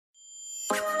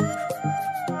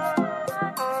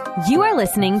You are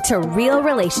listening to Real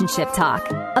Relationship Talk,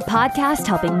 a podcast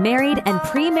helping married and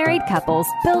pre-married couples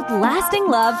build lasting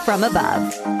love from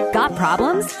above. Got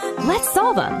problems? Let's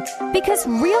solve them. Because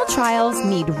real trials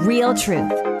need real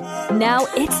truth. Now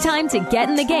it's time to get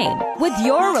in the game with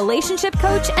your relationship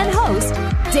coach and host,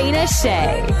 Dana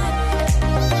Shea.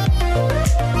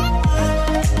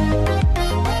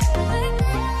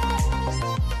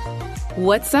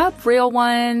 What's up, real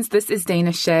ones? This is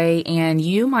Dana Shea, and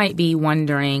you might be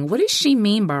wondering, what does she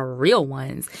mean by real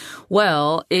ones?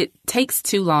 Well, it takes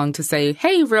too long to say,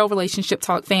 hey, Real Relationship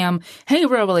Talk fam, hey,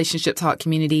 Real Relationship Talk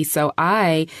community, so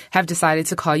I have decided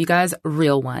to call you guys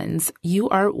real ones. You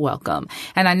are welcome.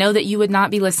 And I know that you would not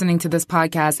be listening to this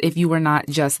podcast if you were not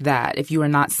just that, if you were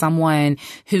not someone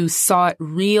who sought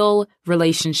real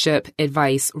relationship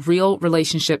advice, real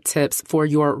relationship tips for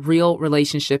your real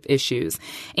relationship issues.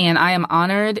 And I am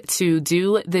honored to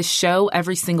do this show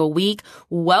every single week.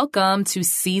 Welcome to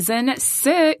season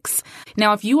 6.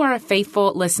 Now, if you are a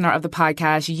faithful listener of the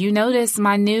podcast, you notice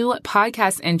my new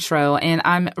podcast intro, and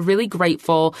I'm really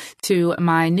grateful to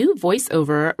my new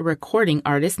voiceover recording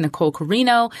artist, Nicole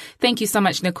Carino. Thank you so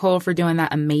much, Nicole, for doing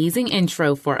that amazing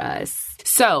intro for us.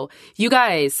 So, you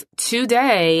guys,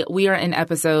 today we are in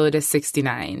episode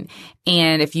 69.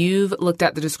 And if you've looked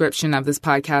at the description of this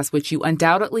podcast, which you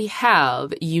undoubtedly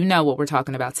have, you know what we're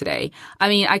talking about today. I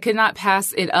mean, I could not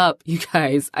pass it up, you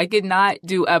guys. I could not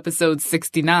do episode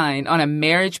 69 on a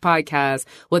marriage podcast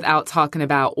without talking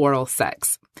about oral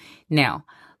sex. Now,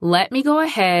 let me go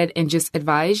ahead and just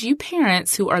advise you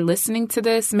parents who are listening to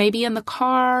this, maybe in the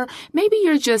car, maybe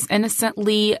you're just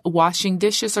innocently washing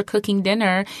dishes or cooking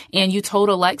dinner and you told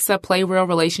Alexa, play Real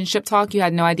Relationship Talk. You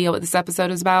had no idea what this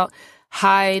episode is about.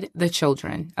 Hide the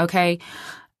children, okay?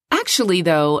 Actually,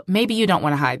 though, maybe you don't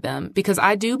want to hide them because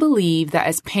I do believe that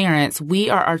as parents, we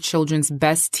are our children's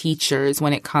best teachers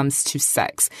when it comes to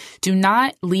sex. Do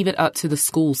not leave it up to the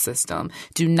school system.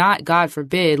 Do not, God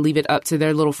forbid, leave it up to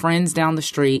their little friends down the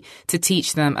street to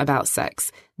teach them about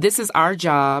sex. This is our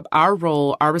job, our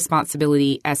role, our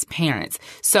responsibility as parents.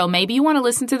 So maybe you want to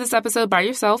listen to this episode by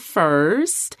yourself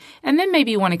first, and then maybe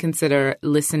you want to consider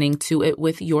listening to it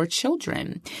with your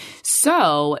children.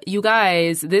 So, you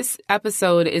guys, this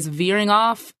episode is veering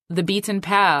off the beaten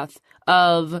path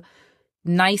of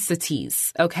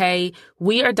niceties, okay?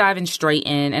 We are diving straight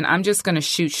in, and I'm just going to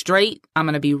shoot straight. I'm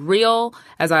going to be real,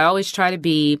 as I always try to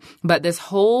be, but this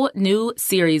whole new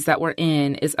series that we're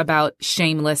in is about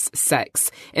shameless sex.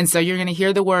 And so you're going to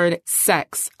hear the word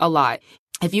sex a lot.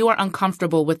 If you are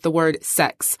uncomfortable with the word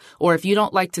sex, or if you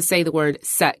don't like to say the word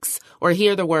sex, or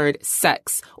hear the word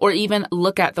sex, or even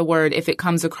look at the word if it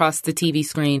comes across the TV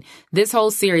screen, this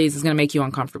whole series is going to make you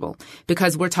uncomfortable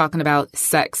because we're talking about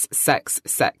sex, sex,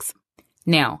 sex.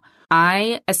 Now,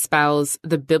 I espouse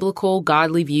the biblical,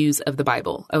 godly views of the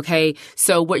Bible, okay?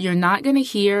 So what you're not going to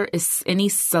hear is any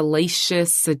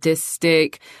salacious,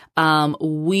 sadistic,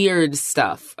 weird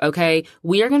stuff, okay?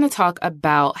 We are going to talk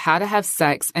about how to have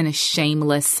sex in a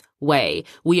shameless way.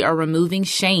 We are removing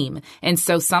shame. And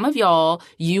so some of y'all,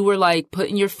 you were like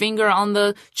putting your finger on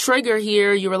the trigger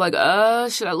here. You were like,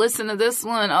 should I listen to this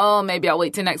one? Oh, maybe I'll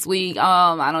wait till next week.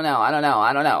 I don't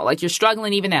know. Like you're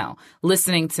struggling even now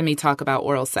listening to me talk about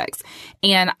oral sex.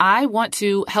 And I want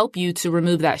to help you to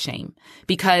remove that shame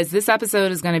because this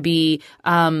episode is going to be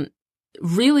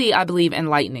really, I believe,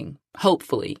 enlightening,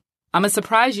 hopefully. I'm going to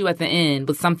surprise you at the end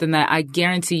with something that I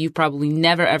guarantee you've probably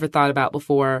never, ever thought about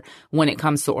before when it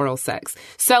comes to oral sex.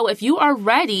 So if you are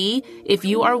ready, if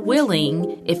you are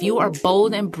willing, if you are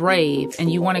bold and brave, and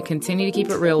you want to continue to keep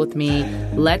it real with me,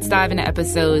 let's dive into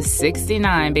episode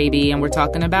 69, baby. And we're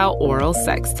talking about oral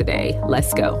sex today.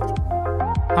 Let's go.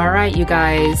 All right, you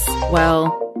guys.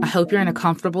 Well, I hope you're in a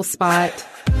comfortable spot.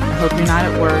 I hope you're not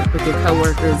at work with your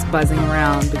coworkers buzzing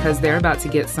around because they're about to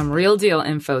get some real deal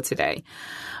info today.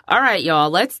 All right, y'all,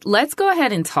 let's go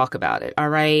ahead and talk about it, all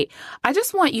right? I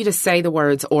just want you to say the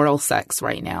words oral sex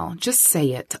right now. Just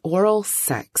say it, oral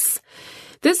sex.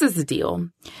 This is the deal.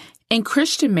 In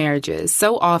Christian marriages,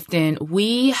 so often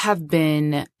we have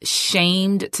been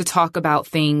shamed to talk about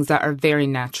things that are very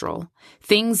natural,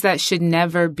 things that should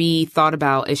never be thought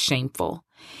about as shameful.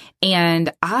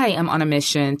 And I am on a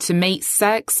mission to make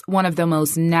sex one of the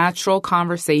most natural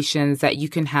conversations that you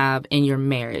can have in your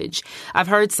marriage. I've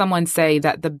heard someone say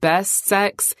that the best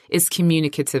sex is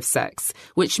communicative sex,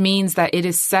 which means that it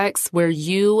is sex where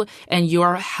you and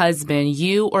your husband,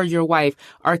 you or your wife,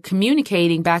 are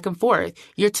communicating back and forth.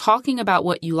 You're talking about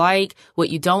what you like, what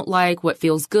you don't like, what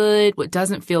feels good, what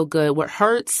doesn't feel good, what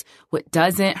hurts, what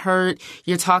doesn't hurt.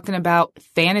 You're talking about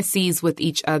fantasies with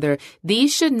each other.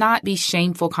 These should not be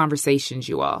shameful conversations,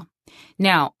 you all.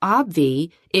 Now,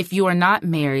 obvi, if you are not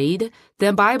married,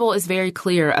 the Bible is very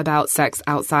clear about sex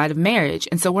outside of marriage.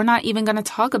 And so we're not even going to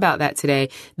talk about that today.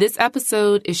 This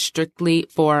episode is strictly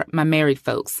for my married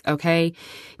folks, okay?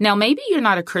 Now, maybe you're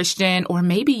not a Christian, or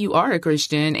maybe you are a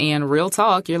Christian, and real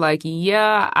talk, you're like,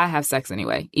 yeah, I have sex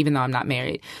anyway, even though I'm not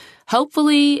married.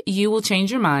 Hopefully, you will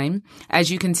change your mind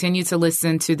as you continue to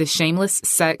listen to the Shameless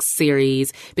Sex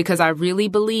series, because I really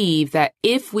believe that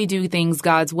if we do things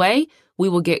God's way, we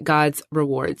will get God's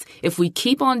rewards. If we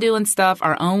keep on doing stuff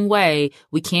our own way,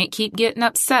 we can't keep getting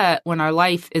upset when our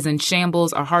life is in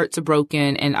shambles, our hearts are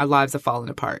broken, and our lives are falling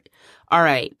apart. All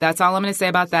right, that's all I'm going to say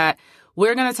about that.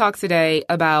 We're going to talk today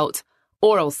about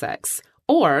oral sex,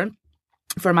 or,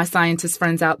 for my scientist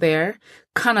friends out there,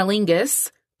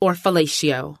 cunnilingus or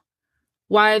fellatio.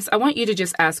 Wives, I want you to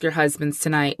just ask your husbands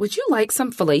tonight, would you like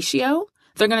some fellatio?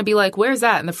 They're going to be like, where's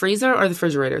that, in the freezer or the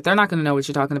refrigerator? They're not going to know what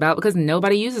you're talking about because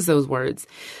nobody uses those words.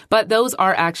 But those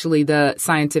are actually the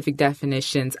scientific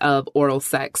definitions of oral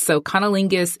sex. So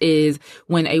cunnilingus is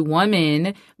when a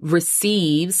woman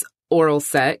receives oral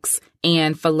sex,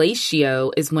 and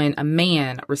fellatio is when a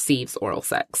man receives oral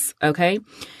sex. Okay?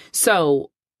 So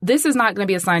this is not going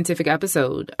to be a scientific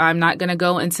episode. I'm not going to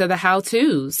go into the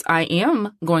how-tos. I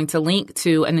am going to link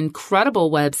to an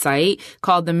incredible website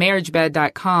called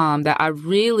themarriagebed.com that I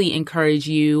really encourage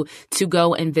you to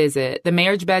go and visit.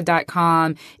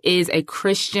 Themarriagebed.com is a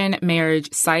Christian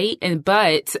marriage site,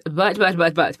 but,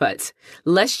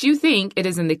 lest you think it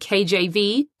is in the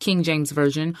KJV, King James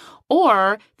Version,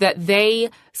 or that they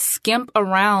skimp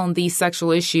around these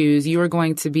sexual issues, you are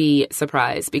going to be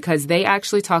surprised because they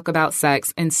actually talk about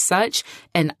sex in such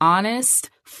an honest,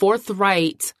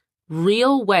 forthright,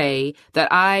 real way that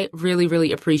I really,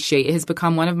 really appreciate. It has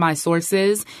become one of my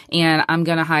sources, and I'm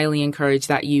going to highly encourage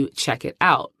that you check it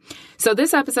out. So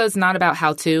this episode is not about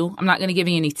how to. I'm not going to give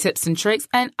you any tips and tricks,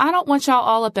 and I don't want y'all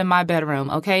all up in my bedroom,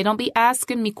 okay? Don't be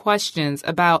asking me questions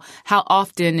about how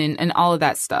often and all of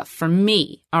that stuff for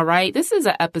me, all right? This is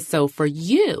an episode for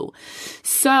you.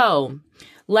 So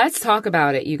let's talk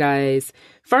about it, you guys.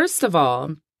 First of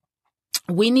all,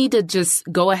 we need to just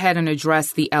go ahead and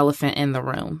address the elephant in the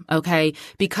room, okay?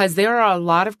 Because there are a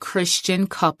lot of Christian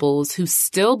couples who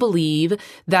still believe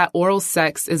that oral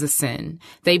sex is a sin.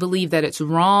 They believe that it's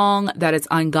wrong, that it's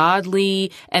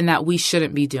ungodly, and that we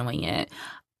shouldn't be doing it.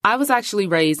 I was actually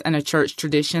raised in a church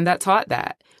tradition that taught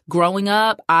that. Growing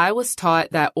up, I was taught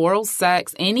that oral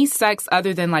sex, any sex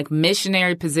other than like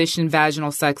missionary position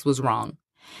vaginal sex, was wrong.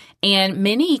 And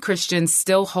many Christians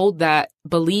still hold that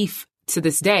belief to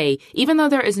this day, even though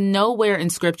there is nowhere in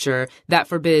scripture that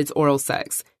forbids oral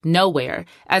sex. Nowhere.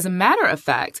 As a matter of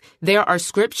fact, there are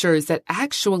scriptures that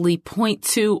actually point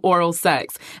to oral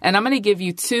sex. And I'm going to give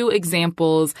you two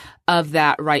examples of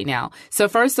that right now. So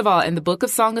first of all, in the book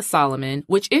of Song of Solomon,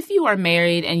 which if you are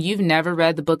married and you've never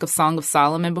read the book of Song of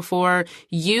Solomon before,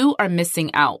 you are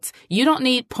missing out. You don't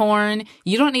need porn.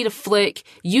 You don't need a flick.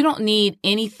 You don't need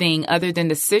anything other than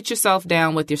to sit yourself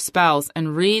down with your spouse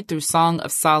and read through Song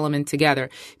of Solomon together.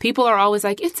 People are always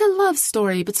like, it's a love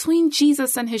story between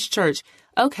Jesus and his church.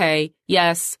 Okay,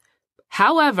 yes.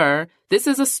 However, this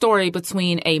is a story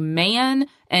between a man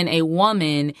and a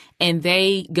woman, and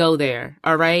they go there,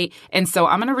 all right? And so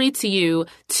I'm going to read to you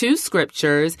two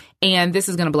scriptures, and this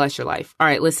is going to bless your life. All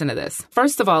right, listen to this.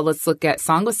 First of all, let's look at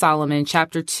Song of Solomon,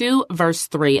 chapter 2, verse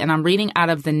 3, and I'm reading out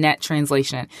of the Net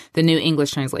translation, the New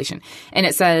English translation. And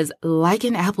it says, like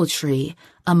an apple tree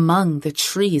among the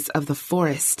trees of the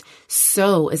forest,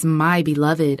 so is my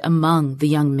beloved among the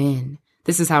young men.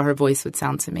 This is how her voice would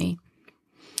sound to me.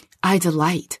 I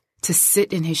delight to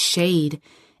sit in his shade,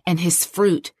 and his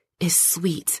fruit is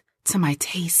sweet to my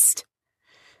taste.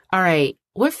 All right,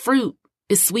 what fruit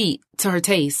is sweet to her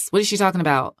taste? What is she talking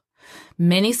about?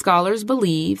 Many scholars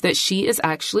believe that she is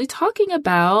actually talking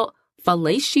about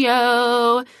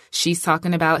fellatio. She's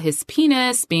talking about his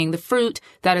penis being the fruit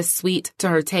that is sweet to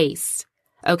her taste.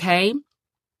 Okay?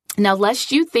 Now,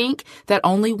 lest you think that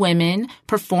only women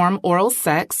perform oral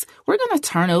sex, we're going to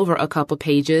turn over a couple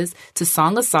pages to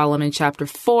Song of Solomon, chapter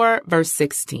 4, verse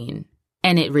 16.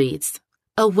 And it reads,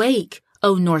 Awake,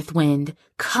 O north wind,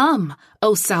 come,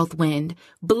 O south wind,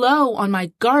 blow on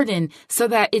my garden so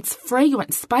that its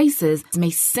fragrant spices may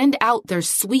send out their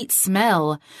sweet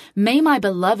smell. May my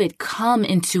beloved come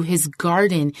into his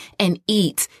garden and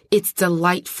eat its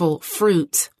delightful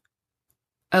fruit.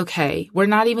 Okay, we're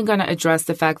not even going to address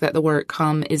the fact that the word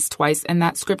come is twice in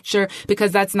that scripture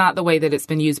because that's not the way that it's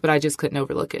been used, but I just couldn't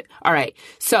overlook it. All right,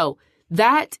 so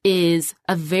that is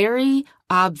a very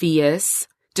obvious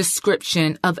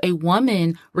description of a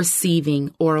woman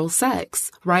receiving oral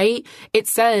sex, right? It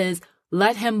says,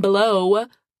 let him blow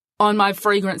on my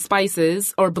fragrant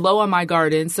spices or blow on my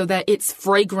garden so that its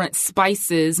fragrant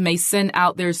spices may send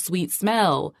out their sweet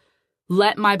smell.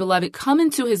 Let my beloved come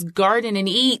into his garden and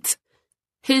eat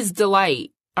his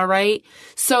delight. All right.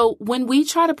 So when we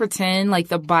try to pretend like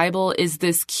the Bible is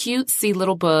this cutesy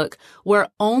little book where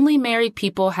only married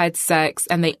people had sex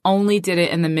and they only did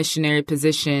it in the missionary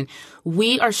position,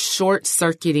 we are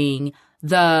short-circuiting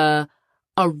the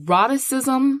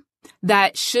eroticism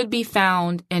that should be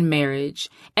found in marriage.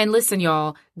 And listen,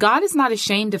 y'all, God is not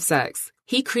ashamed of sex.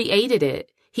 He created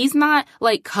it. He's not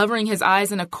like covering his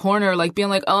eyes in a corner, like being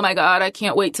like, oh my God, I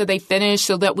can't wait till they finish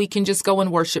so that we can just go and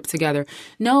worship together.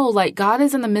 No, like God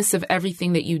is in the midst of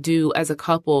everything that you do as a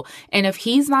couple. And if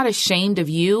he's not ashamed of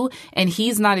you and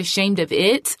he's not ashamed of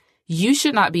it, you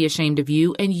should not be ashamed of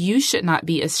you and you should not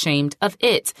be ashamed of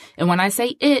it. And when I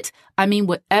say it, I mean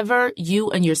whatever you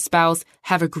and your spouse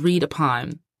have agreed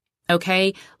upon.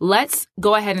 Okay, let's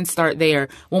go ahead and start there.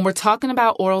 When we're talking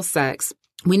about oral sex,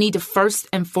 we need to first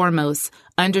and foremost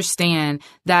understand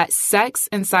that sex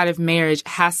inside of marriage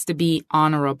has to be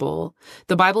honorable.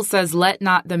 The Bible says, let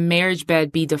not the marriage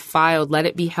bed be defiled, let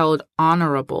it be held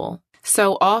honorable.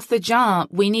 So off the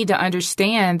jump, we need to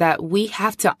understand that we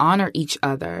have to honor each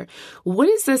other. What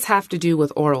does this have to do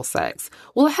with oral sex?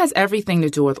 Well, it has everything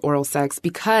to do with oral sex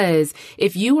because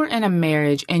if you are in a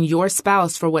marriage and your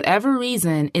spouse, for whatever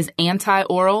reason, is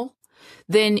anti-oral,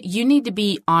 then you need to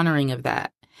be honoring of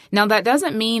that. Now, that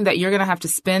doesn't mean that you're going to have to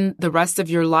spend the rest of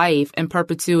your life in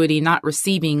perpetuity not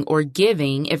receiving or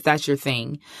giving if that's your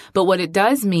thing. But what it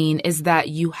does mean is that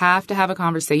you have to have a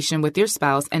conversation with your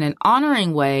spouse in an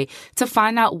honoring way to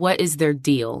find out what is their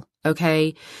deal.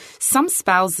 Okay. Some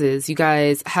spouses, you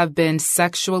guys, have been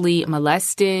sexually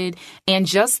molested, and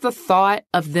just the thought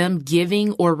of them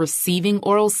giving or receiving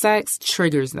oral sex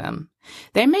triggers them.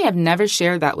 They may have never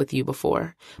shared that with you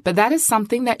before, but that is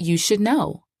something that you should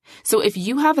know. So if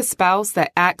you have a spouse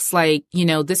that acts like,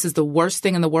 this is the worst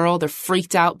thing in the world, they're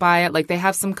freaked out by it, like they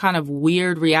have some kind of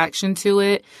weird reaction to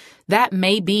it, that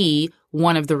may be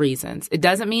one of the reasons. It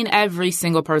doesn't mean every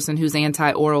single person who's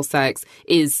anti-oral sex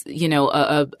is,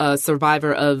 a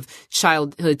survivor of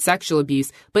childhood sexual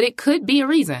abuse, but it could be a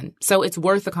reason. So it's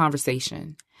worth a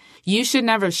conversation. You should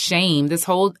never shame. This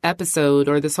whole episode,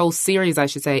 or this whole series, I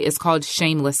should say, is called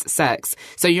Shameless Sex.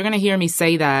 So you're going to hear me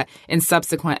say that in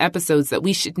subsequent episodes, that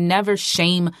we should never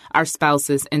shame our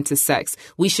spouses into sex.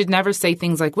 We should never say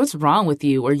things like, what's wrong with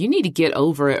you? Or you need to get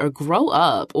over it, or grow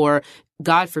up, or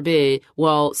God forbid,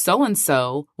 well,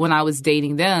 so-and-so, when I was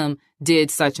dating them, did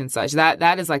such and such.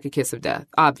 That is like a kiss of death,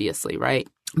 obviously, right?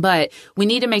 But we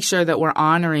need to make sure that we're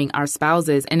honoring our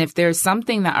spouses. And if there's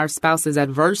something that our spouse is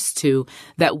adverse to,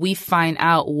 that we find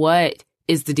out what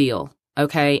is the deal,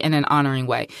 okay, in an honoring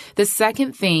way. The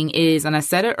second thing is, and I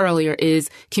said it earlier, is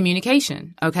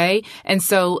communication, okay? And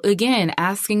so, again,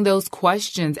 asking those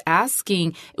questions,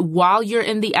 asking while you're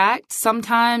in the act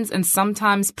sometimes, and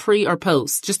sometimes pre or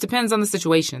post. Just depends on the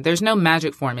situation. There's no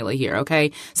magic formula here,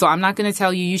 okay? So I'm not going to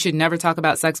tell you should never talk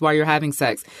about sex while you're having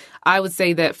sex. I would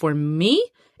say that for me,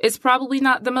 it's probably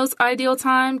not the most ideal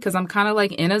time because I'm kind of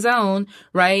like in a zone,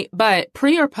 right? But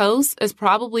pre or post is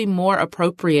probably more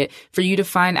appropriate for you to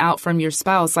find out from your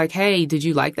spouse, like, hey, did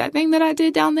you like that thing that I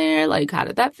did down there? Like, how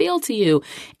did that feel to you?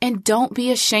 And don't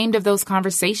be ashamed of those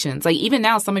conversations. Like, even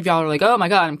now, some of y'all are like, oh my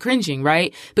God, I'm cringing,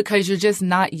 right? Because you're just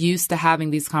not used to having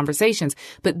these conversations.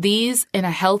 But these, in a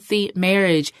healthy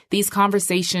marriage, these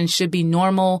conversations should be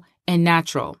normal and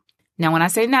natural. Now, when I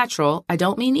say natural, I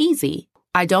don't mean easy.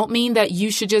 I don't mean that you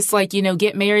should just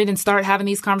get married and start having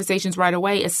these conversations right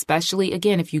away, especially,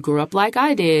 again, if you grew up like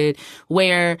I did,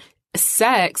 where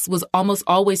sex was almost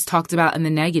always talked about in the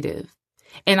negative.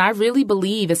 And I really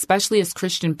believe, especially as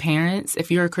Christian parents,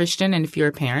 if you're a Christian and if you're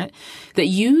a parent, that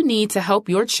you need to help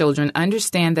your children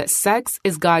understand that sex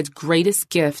is God's greatest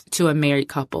gift to a married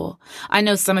couple. I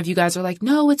know some of you guys are like,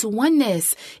 no, it's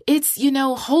oneness. It's,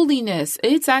 holiness.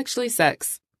 It's actually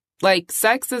sex. Like,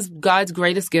 sex is God's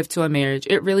greatest gift to a marriage.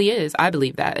 It really is. I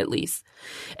believe that, at least.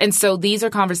 And so these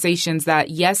are conversations that,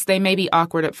 yes, they may be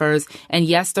awkward at first, and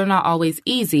yes, they're not always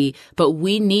easy, but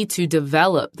we need to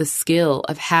develop the skill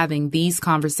of having these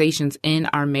conversations in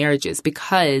our marriages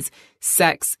because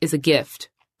sex is a gift.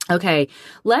 Okay,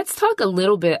 let's talk a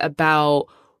little bit about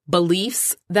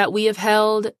beliefs that we have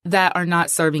held that are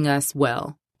not serving us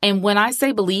well. And when I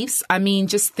say beliefs, I mean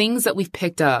just things that we've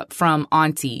picked up from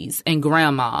aunties and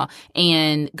grandma.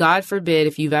 And God forbid,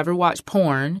 if you've ever watched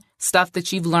porn, stuff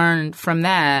that you've learned from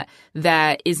that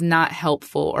is not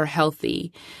helpful or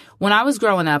healthy. When I was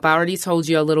growing up, I already told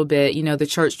you a little bit, the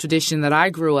church tradition that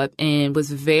I grew up in was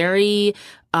very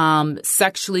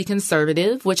sexually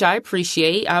conservative, which I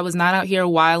appreciate. I was not out here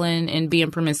wilding and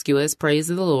being promiscuous, praise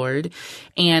the Lord.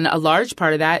 And a large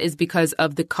part of that is because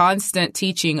of the constant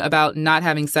teaching about not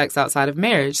having sex outside of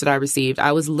marriage that I received.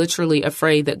 I was literally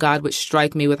afraid that God would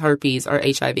strike me with herpes or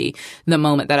HIV the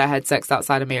moment that I had sex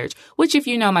outside of marriage, which if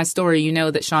you know my story, you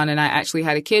know that Sean and I actually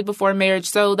had a kid before marriage,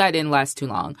 so that didn't last too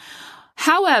long.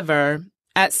 However,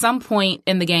 at some point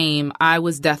in the game, I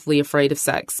was deathly afraid of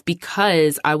sex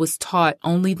because I was taught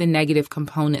only the negative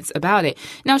components about it.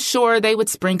 Now, sure, they would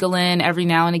sprinkle in every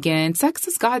now and again, sex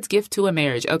is God's gift to a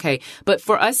marriage. Okay, but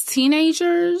for us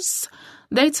teenagers,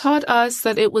 they taught us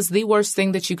that it was the worst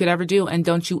thing that you could ever do. And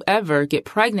don't you ever get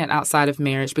pregnant outside of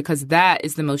marriage because that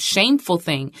is the most shameful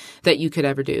thing that you could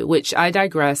ever do, which I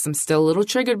digress. I'm still a little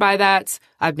triggered by that.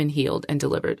 I've been healed and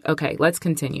delivered. Okay, let's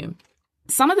continue.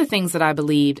 Some of the things that I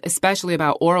believed, especially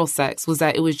about oral sex, was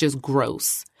that it was just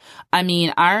gross. I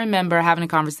mean, I remember having a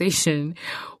conversation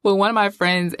with one of my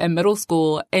friends in middle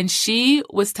school, and she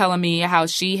was telling me how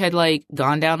she had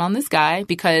gone down on this guy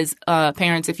because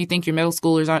parents, if you think your middle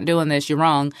schoolers aren't doing this, you're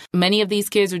wrong. Many of these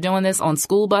kids are doing this on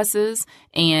school buses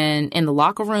and in the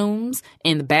locker rooms,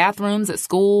 in the bathrooms at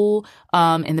school,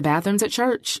 in the bathrooms at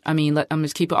church. I mean, I'm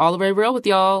just keep it all the way real with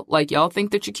y'all. Y'all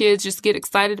think that your kids just get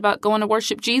excited about going to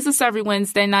worship Jesus every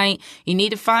Wednesday night. You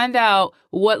need to find out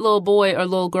what little boy or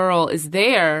little girl is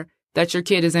there that your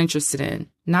kid is interested in.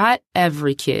 Not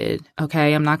every kid,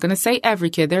 okay? I'm not going to say every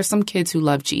kid. There are some kids who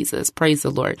love Jesus. Praise the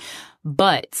Lord.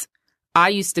 But I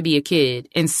used to be a kid,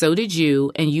 and so did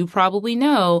you, and you probably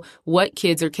know what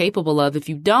kids are capable of. If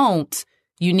you don't,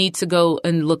 you need to go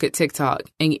and look at TikTok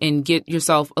and get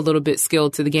yourself a little bit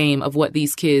skilled to the game of what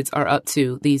these kids are up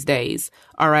to these days.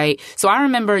 All right. So I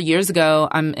remember years ago,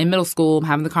 I'm in middle school, I'm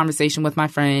having the conversation with my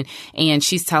friend, and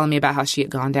she's telling me about how she had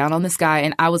gone down on this guy.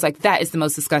 And I was like, that is the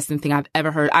most disgusting thing I've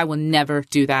ever heard. I will never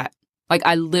do that.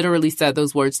 I literally said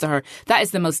those words to her. That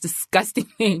is the most disgusting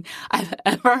thing I've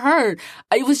ever heard.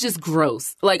 It was just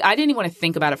gross. I didn't even want to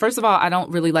think about it. First of all, I don't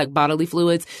really like bodily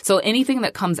fluids. So anything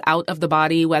that comes out of the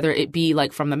body, whether it be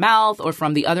from the mouth or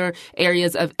from the other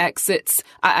areas of exits,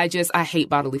 I hate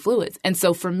bodily fluids. And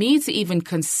so for me to even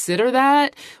consider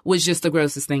that was just the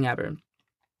grossest thing ever.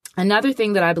 Another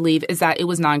thing that I believe is that it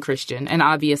was non-Christian. And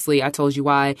obviously, I told you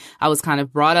why. I was kind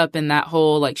of brought up in that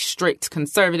whole strict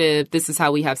conservative, this is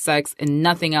how we have sex and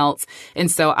nothing else.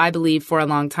 And so I believe for a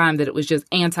long time that it was just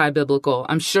anti-biblical.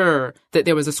 I'm sure that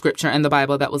there was a scripture in the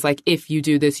Bible that was if you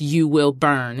do this, you will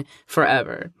burn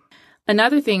forever.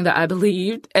 Another thing that I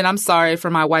believed, and I'm sorry for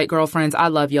my white girlfriends, I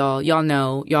love y'all. Y'all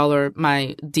know, y'all are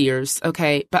my dears,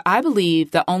 okay? But I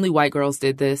believe that only white girls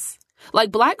did this.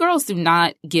 Black girls do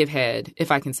not give head,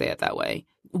 if I can say it that way.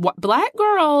 Black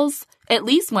girls, at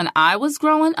least when I was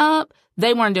growing up,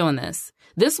 they weren't doing this.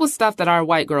 This was stuff that our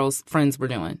white girls' friends were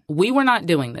doing. We were not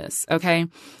doing this, okay?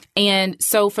 And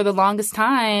so for the longest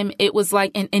time, it was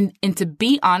and to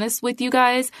be honest with you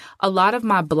guys, a lot of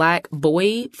my black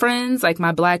boy friends,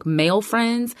 my black male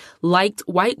friends, liked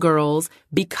white girls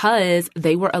because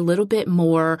they were a little bit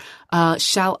more,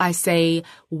 shall I say,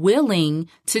 willing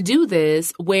to do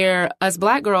this, where us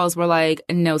black girls were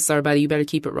no, sir, buddy, you better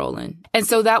keep it rolling. And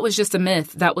so that was just a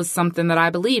myth. That was something that I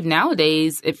believe.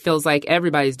 Nowadays, it feels like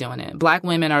everybody's doing it. Black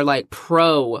women are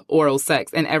pro oral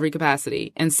sex in every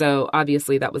capacity. And so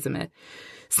obviously that was a myth.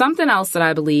 Something else that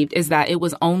I believed is that it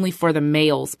was only for the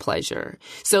male's pleasure.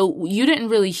 So you didn't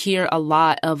really hear a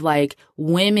lot of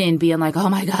women being oh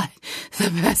my God, the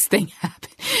best thing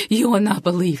happened. You will not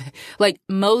believe it.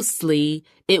 Mostly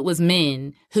it was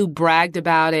men who bragged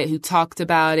about it, who talked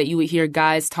about it. You would hear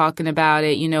guys talking about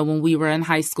it, when we were in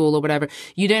high school or whatever.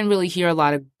 You didn't really hear a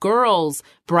lot of girls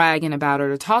bragging about it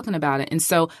or talking about it. And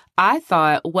so I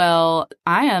thought, well,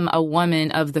 I am a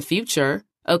woman of the future.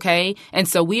 Okay. And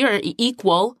so we are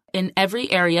equal in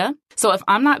every area. So if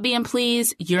I'm not being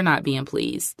pleased, you're not being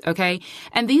pleased. Okay.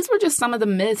 And these were just some of the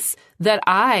myths that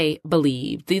I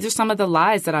believed. These are some of the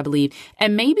lies that I believed.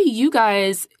 And maybe you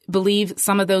guys believe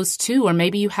some of those too, or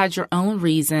maybe you had your own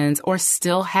reasons or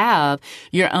still have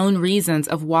your own reasons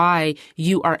of why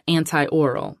you are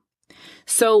anti-oral.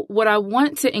 So what I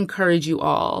want to encourage you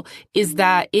all is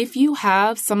that if you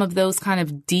have some of those kind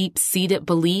of deep-seated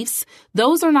beliefs,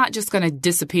 those are not just going to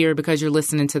disappear because you're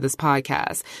listening to this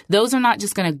podcast. Those are not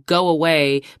just going to go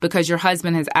away because your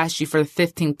husband has asked you for the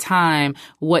 15th time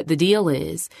what the deal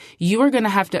is. You are going to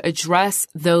have to address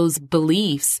those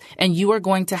beliefs, and you are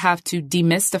going to have to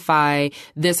demystify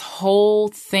this whole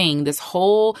thing, this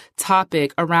whole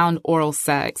topic around oral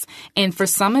sex. And for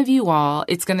some of you all,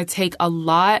 it's going to take a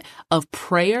lot of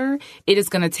prayer. It is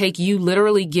going to take you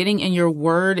literally getting in your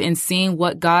word and seeing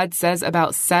what God says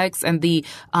about sex and the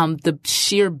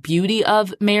sheer beauty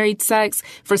of married sex.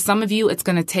 For some of you, it's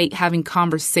going to take having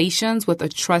conversations with a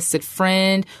trusted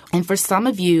friend. And for some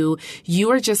of you,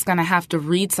 you are just going to have to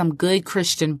read some good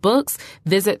Christian books,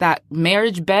 visit that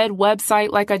marriage bed website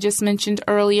like I just mentioned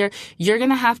earlier. You're going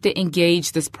to have to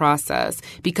engage this process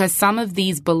because some of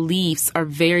these beliefs are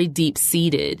very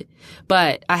deep-seated.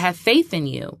 But I have faith in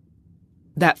you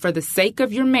that for the sake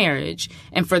of your marriage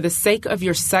and for the sake of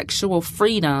your sexual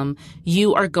freedom,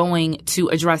 you are going to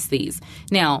address these.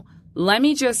 Now, let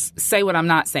me just say what I'm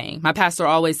not saying. My pastor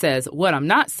always says, what I am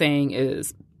not saying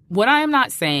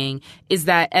is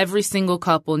that every single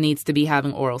couple needs to be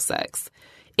having oral sex.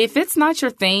 If it's not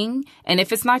your thing, and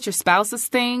if it's not your spouse's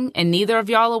thing, and neither of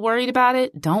y'all are worried about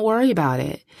it, don't worry about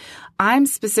it. I'm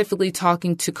specifically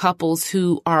talking to couples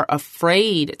who are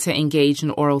afraid to engage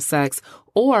in oral sex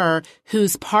or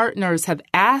whose partners have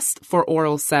asked for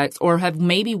oral sex or have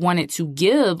maybe wanted to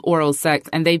give oral sex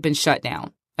and they've been shut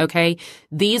down. Okay?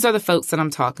 These are the folks that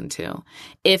I'm talking to.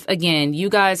 If, again, you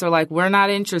guys are like, we're not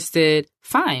interested,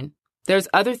 fine. There's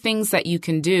other things that you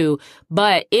can do.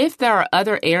 But if there are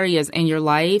other areas in your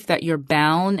life that you're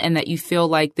bound and that you feel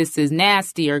like this is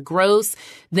nasty or gross,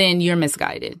 then you're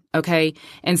misguided. Okay.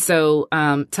 And so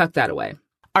tuck that away.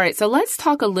 All right. So let's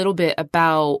talk a little bit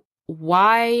about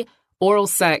why oral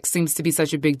sex seems to be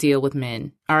such a big deal with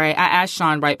men. All right. I asked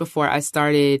Sean right before I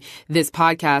started this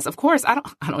podcast. Of course, I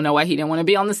don't know why he didn't want to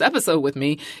be on this episode with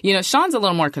me. You know, Sean's a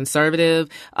little more conservative,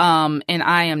 and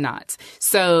I am not.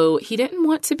 So he didn't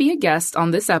want to be a guest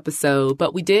on this episode,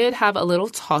 but we did have a little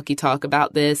talky talk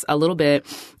about this a little bit.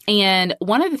 And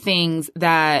one of the things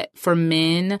that for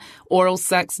men oral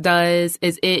sex does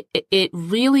is it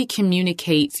really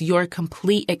communicates your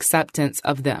complete acceptance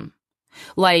of them.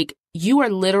 Like, you are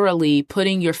literally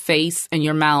putting your face and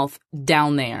your mouth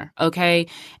down there, okay?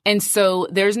 And so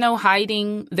there's no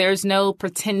hiding. There's no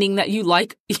pretending that you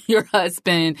like your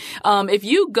husband. If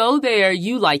you go there,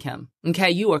 you like him,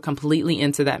 okay? You are completely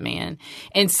into that man.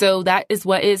 And so that is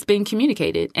what is being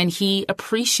communicated. And he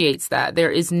appreciates that.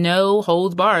 There is no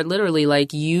holds barred, literally,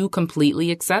 like you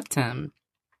completely accept him.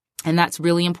 And that's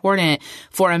really important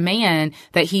for a man,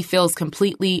 that he feels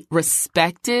completely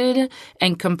respected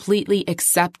and completely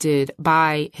accepted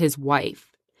by his wife.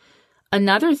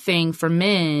 Another thing for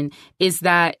men is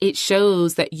that it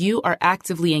shows that you are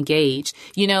actively engaged.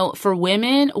 You know, for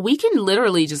women, we can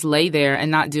literally just lay there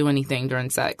and not do anything during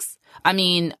sex. I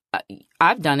mean,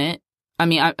 I've done it. I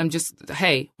mean,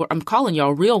 I'm calling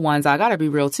y'all real ones. I gotta be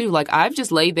real too. Like, I've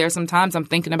just laid there. Sometimes I'm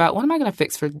thinking about, what am I gonna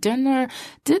fix for dinner?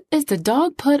 Is the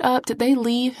dog put up? Did they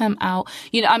leave him out?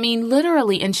 You know, I mean,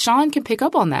 literally. And Sean can pick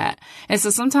up on that. And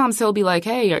so sometimes he'll be like,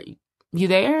 hey, are you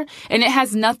there? And it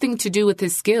has nothing to do with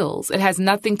his skills. It has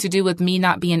nothing to do with me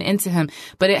not being into him.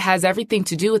 But it has everything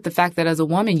to do with the fact that as a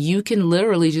woman, you can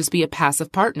literally just be a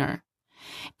passive partner.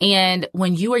 And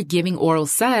when you are giving oral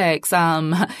sex, there's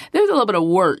a little bit of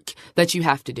work that you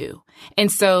have to do.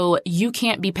 And so you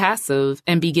can't be passive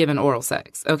and be given oral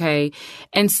sex, okay?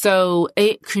 And so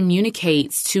it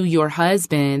communicates to your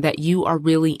husband that you are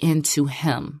really into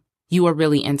him. You are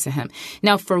really into him.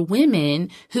 Now, for women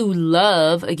who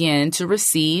love, again, to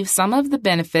receive, some of the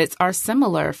benefits are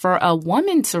similar. For a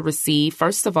woman to receive,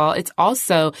 first of all, it's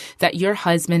also that your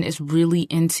husband is really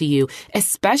into you,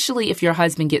 especially if your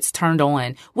husband gets turned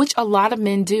on, which a lot of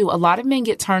men do. A lot of men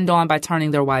get turned on by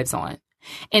turning their wives on.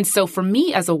 And so for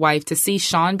me as a wife, to see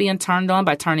Sean being turned on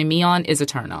by turning me on is a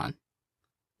turn on.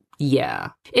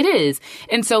 Yeah, it is.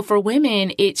 And so for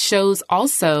women, it shows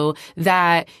also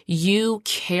that you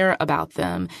care about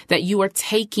them, that you are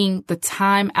taking the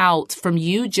time out from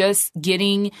you just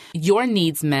getting your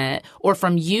needs met or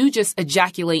from you just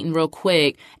ejaculating real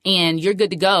quick and you're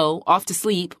good to go, off to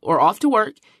sleep or off to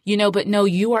work, you know, but no,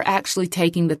 you are actually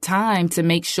taking the time to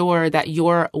make sure that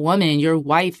your woman, your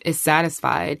wife is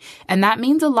satisfied. And that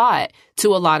means a lot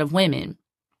to a lot of women.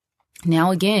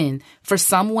 Now, again, for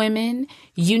some women,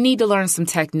 you need to learn some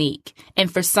technique.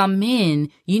 And for some men,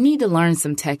 you need to learn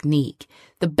some technique.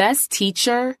 The best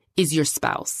teacher is your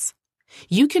spouse.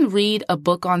 You can read a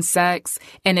book on sex,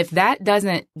 and if that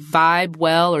doesn't vibe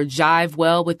well or jive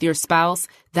well with your spouse,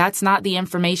 that's not the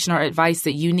information or advice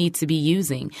that you need to be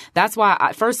using. That's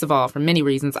why, first of all, for many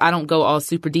reasons, I don't go all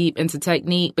super deep into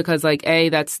technique because, like,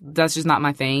 that's just not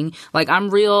my thing. Like, I'm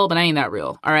real, but I ain't that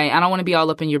real. All right. I don't want to be all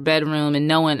up in your bedroom and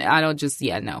knowing,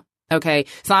 no. Okay,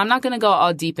 so I'm not going to go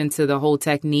all deep into the whole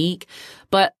technique,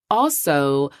 but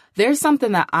also there's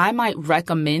something that I might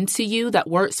recommend to you that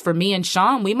works for me and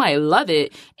Sean. We might love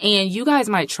it and you guys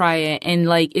might try it and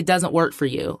it doesn't work for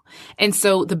you. And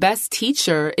so the best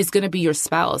teacher is going to be your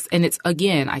spouse. And it's,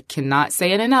 again, I cannot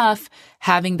say it enough,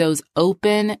 having those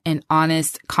open and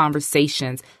honest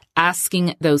conversations,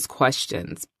 asking those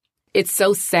questions. It's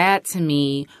so sad to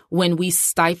me when we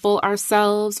stifle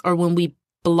ourselves or when we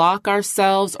block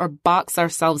ourselves or box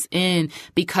ourselves in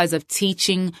because of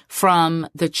teaching from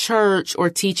the church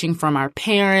or teaching from our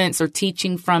parents or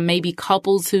teaching from maybe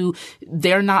couples who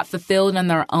they're not fulfilled in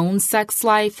their own sex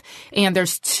life. And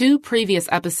there's 2 previous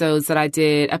episodes that I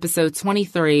did. Episode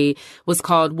 23 was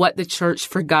called What the Church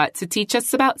Forgot to Teach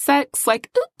Us About Sex.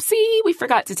 Oopsie, we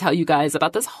forgot to tell you guys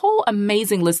about this whole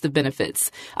amazing list of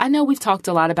benefits. I know we've talked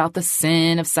a lot about the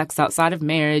sin of sex outside of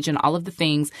marriage and all of the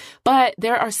things, but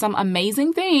there are some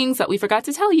amazing things that we forgot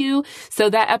to tell you. So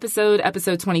that episode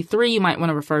 23, you might want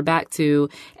to refer back to.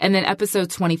 And then episode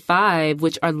 25,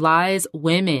 which are lies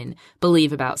women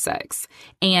believe about sex.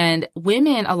 And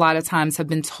women a lot of times have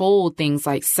been told things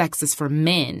like sex is for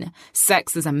men.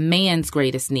 Sex is a man's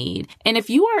greatest need. And if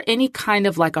you are any kind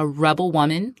of a rebel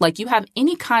woman, you have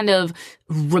any kind of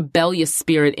rebellious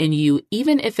spirit in you,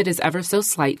 even if it is ever so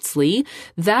slightly,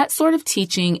 that sort of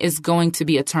teaching is going to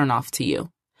be a turnoff to you.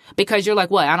 Because you're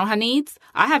what? I don't have needs?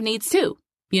 I have needs too,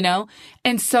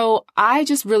 And so I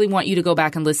just really want you to go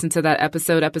back and listen to that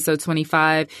episode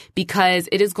 25, because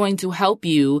it is going to help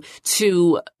you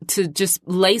to just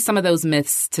lay some of those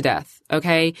myths to death,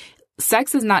 okay?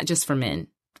 Sex is not just for men.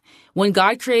 When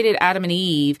God created Adam and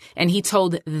Eve and he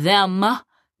told them,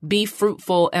 be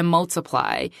fruitful and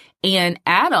multiply, and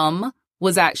Adam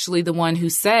was actually the one who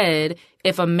said,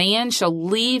 if a man shall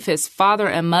leave his father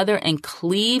and mother and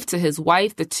cleave to his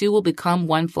wife, the 2 will become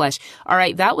one flesh. All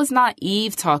right. That was not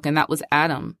Eve talking. That was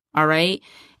Adam. All right.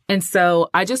 And so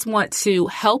I just want to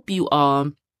help you all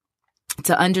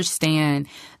to understand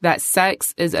that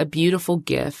sex is a beautiful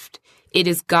gift. It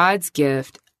is God's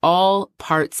gift. All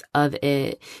parts of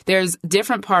it. There's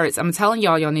different parts. I'm telling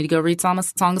y'all need to go read Song of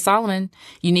Solomon.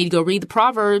 You need to go read the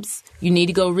Proverbs. You need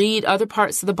to go read other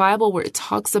parts of the Bible where it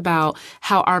talks about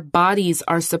how our bodies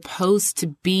are supposed to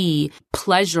be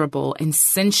pleasurable and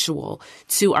sensual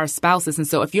to our spouses. And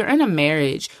so if you're in a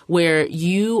marriage where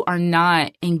you are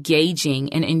not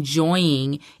engaging and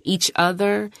enjoying each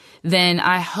other, then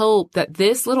I hope that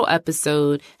this little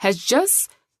episode has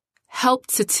just help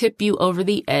to tip you over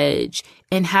the edge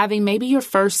in having maybe your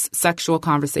first sexual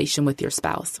conversation with your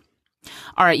spouse.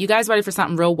 All right, you guys ready for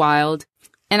something real wild?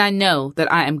 And I know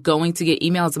that I am going to get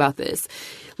emails about this.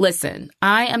 Listen,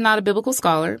 I am not a biblical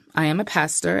scholar. I am a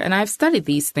pastor, and I've studied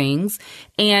these things.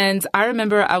 And I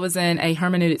remember I was in a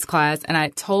hermeneutics class, and I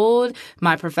told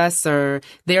my professor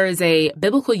there is a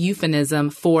biblical euphemism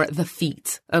for the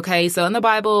feet. Okay, so in the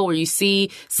Bible, where you see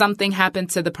something happen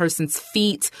to the person's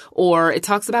feet, or it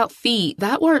talks about feet,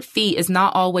 that word feet is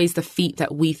not always the feet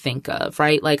that we think of,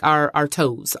 right? Like our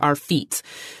toes, our feet.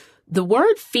 The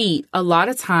word feet a lot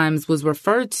of times was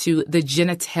referred to the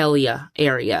genitalia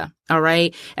area. All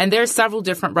right. And there are several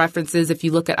different references. If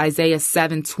you look at Isaiah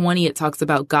 7:20, it talks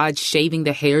about God shaving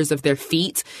the hairs of their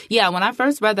feet. Yeah. When I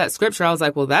first read that scripture, I was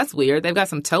like, well, that's weird. They've got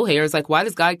some toe hairs. Why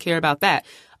does God care about that?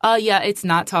 Yeah, it's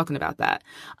not talking about that.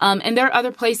 And there are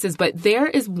other places, but there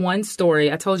is one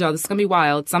story. I told y'all this is going to be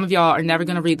wild. Some of y'all are never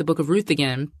going to read the book of Ruth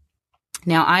again.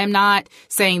 Now, I am not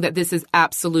saying that this is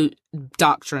absolute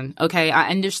doctrine, okay? I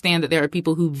understand that there are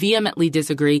people who vehemently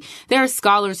disagree. There are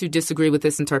scholars who disagree with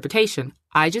this interpretation.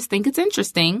 I just think it's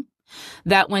interesting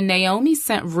that when Naomi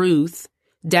sent Ruth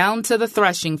down to the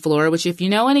threshing floor, which if you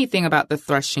know anything about the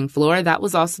threshing floor, that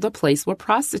was also the place where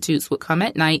prostitutes would come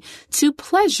at night to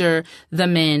pleasure the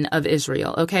men of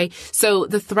Israel, okay? So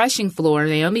the threshing floor,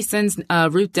 Naomi sends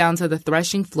Ruth down to the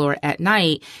threshing floor at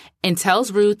night and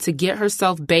tells Ruth to get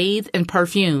herself bathed and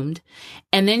perfumed.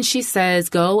 And then she says,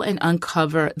 go and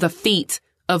uncover the feet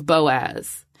of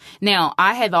Boaz. Now,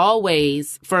 I have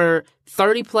always, for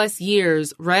 30 plus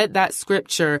years, read that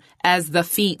scripture as the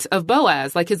feet of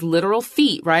Boaz, like his literal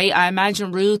feet, right? I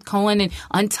imagine Ruth going and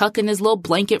untucking his little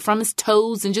blanket from his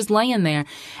toes and just laying there.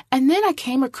 And then I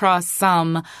came across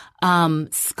some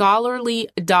scholarly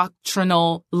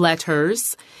doctrinal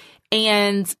letters,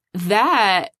 and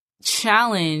that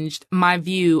challenged my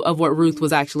view of what Ruth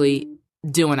was actually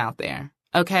doing out there.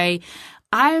 Okay.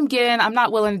 I'm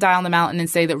not willing to die on the mountain and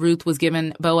say that Ruth was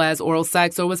given Boaz oral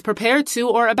sex or was prepared to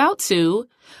or about to.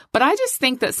 But I just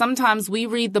think that sometimes we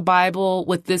read the Bible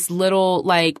with this little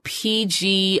like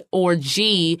PG or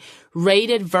G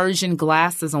rated version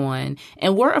glasses on,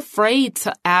 and we're afraid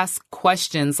to ask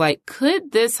questions like,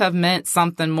 could this have meant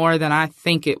something more than I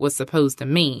think it was supposed to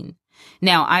mean?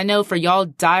 Now, I know for y'all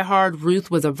diehard, Ruth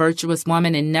was a virtuous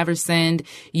woman and never sinned.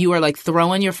 You are like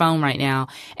throwing your phone right now.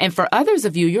 And for others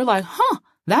of you, you're like,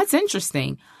 that's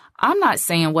interesting. I'm not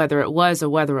saying whether it was or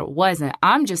whether it wasn't.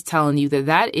 I'm just telling you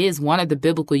that is one of the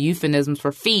biblical euphemisms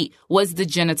for feet was the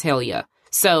genitalia.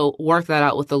 So work that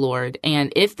out with the Lord.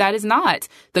 And if that is not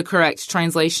the correct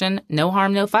translation, no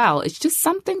harm, no foul. It's just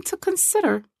something to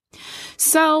consider.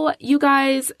 So you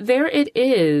guys, there it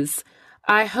is.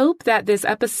 I hope that this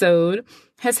episode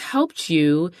has helped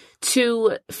you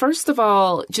to, first of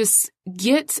all, just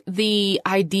get the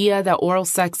idea that oral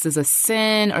sex is a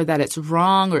sin or that it's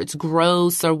wrong or it's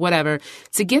gross or whatever,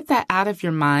 to get that out of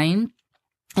your mind.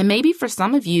 And maybe for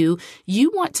some of you,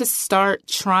 you want to start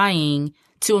trying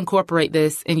to incorporate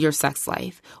this in your sex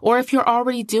life. Or if you're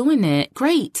already doing it,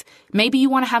 great. Maybe you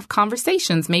want to have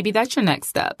conversations. Maybe that's your next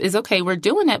step is, okay, we're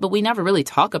doing it, but we never really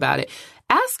talk about it.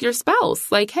 Ask your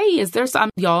spouse, like, hey, is there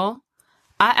some, y'all?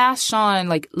 I asked Sean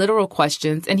like literal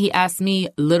questions and he asked me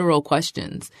literal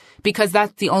questions because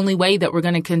that's the only way that we're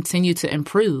going to continue to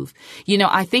improve. You know,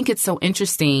 I think it's so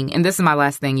interesting. And this is my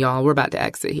last thing, y'all. We're about to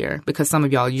exit here because some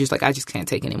of y'all, you're just like, I just can't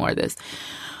take any more of this.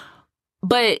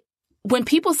 But when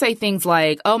people say things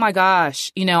like, oh my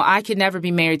gosh, you know, I could never be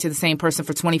married to the same person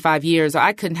for 25 years, or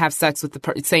I couldn't have sex with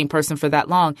the same person for that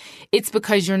long, it's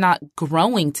because you're not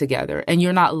growing together and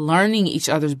you're not learning each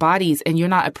other's bodies and you're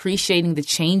not appreciating the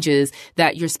changes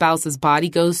that your spouse's body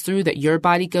goes through, that your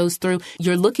body goes through.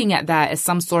 You're looking at that as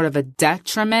some sort of a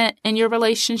detriment in your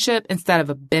relationship instead of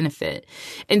a benefit.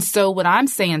 And so what I'm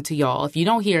saying to y'all, if you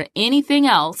don't hear anything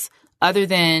else other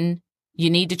than you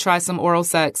need to try some oral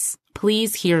sex,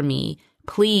 please hear me.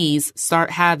 Please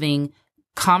start having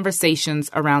conversations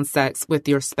around sex with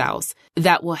your spouse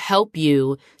that will help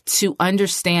you to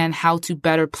understand how to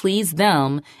better please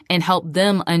them and help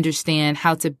them understand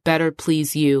how to better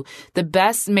please you. The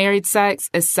best married sex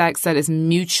is sex that is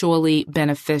mutually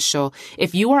beneficial.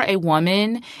 If you are a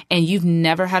woman and you've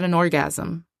never had an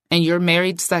orgasm in your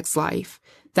married sex life,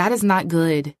 that is not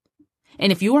good.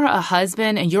 And if you are a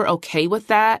husband and you're okay with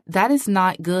that, that is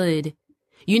not good.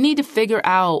 You need to figure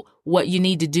out what you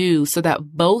need to do so that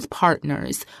both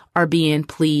partners are being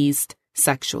pleased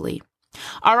sexually.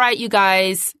 All right, you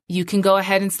guys, you can go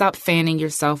ahead and stop fanning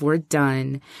yourself. We're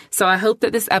done. So I hope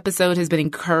that this episode has been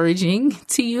encouraging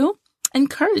to you.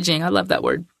 Encouraging. I love that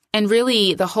word. And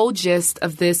really, the whole gist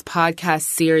of this podcast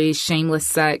series, Shameless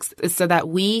Sex, is so that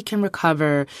we can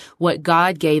recover what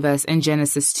God gave us in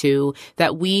Genesis 2,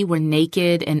 that we were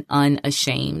naked and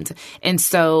unashamed. And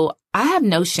so I have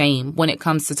no shame when it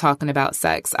comes to talking about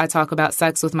sex. I talk about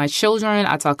sex with my children.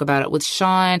 I talk about it with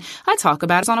Sean. I talk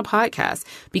about it on a podcast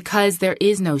because there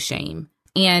is no shame.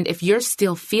 And if you're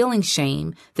still feeling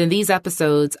shame, then these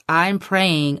episodes, I'm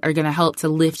praying, are going to help to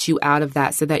lift you out of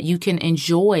that so that you can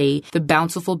enjoy the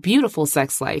bountiful, beautiful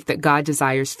sex life that God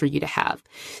desires for you to have.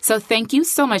 So thank you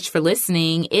so much for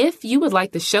listening. If you would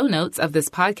like the show notes of this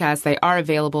podcast, they are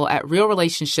available at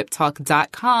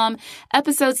realrelationshiptalk.com.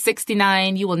 Episode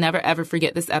 69. You will never, ever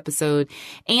forget this episode.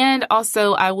 And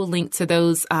also, I will link to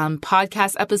those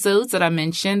podcast episodes that I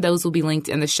mentioned. Those will be linked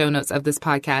in the show notes of this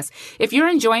podcast. If you're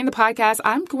enjoying the podcast,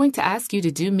 I'm going to ask you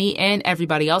to do me and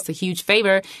everybody else a huge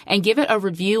favor and give it a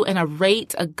review and a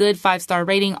good 5-star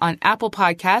rating on Apple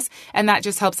Podcasts. And that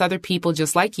just helps other people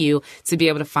just like you to be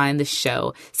able to find the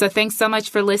show. So thanks so much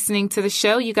for listening to the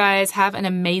show. You guys have an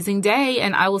amazing day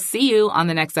and I will see you on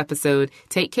the next episode.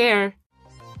 Take care.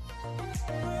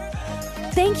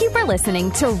 Thank you for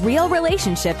listening to Real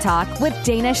Relationship Talk with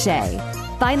Dana Shea.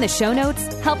 Find the show notes,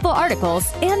 helpful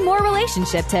articles, and more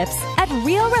relationship tips at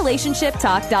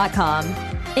realrelationshiptalk.com.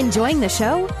 Enjoying the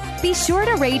show? Be sure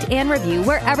to rate and review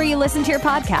wherever you listen to your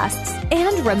podcasts.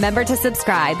 And remember to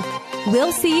subscribe.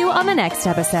 We'll see you on the next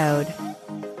episode.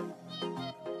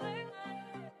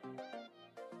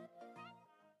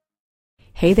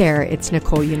 Hey there, it's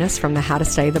Nicole Eunice from the How to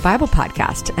Study the Bible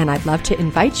podcast, and I'd love to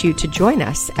invite you to join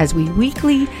us as we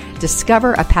weekly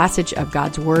discover a passage of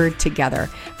God's Word together.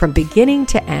 From beginning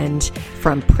to end,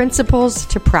 from principles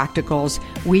to practicals,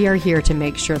 we are here to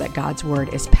make sure that God's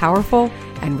Word is powerful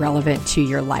and relevant to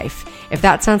your life. If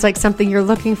that sounds like something you're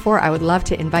looking for, I would love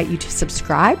to invite you to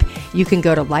subscribe. You can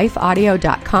go to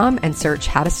lifeaudio.com and search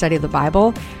How to Study the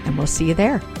Bible, and we'll see you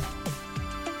there.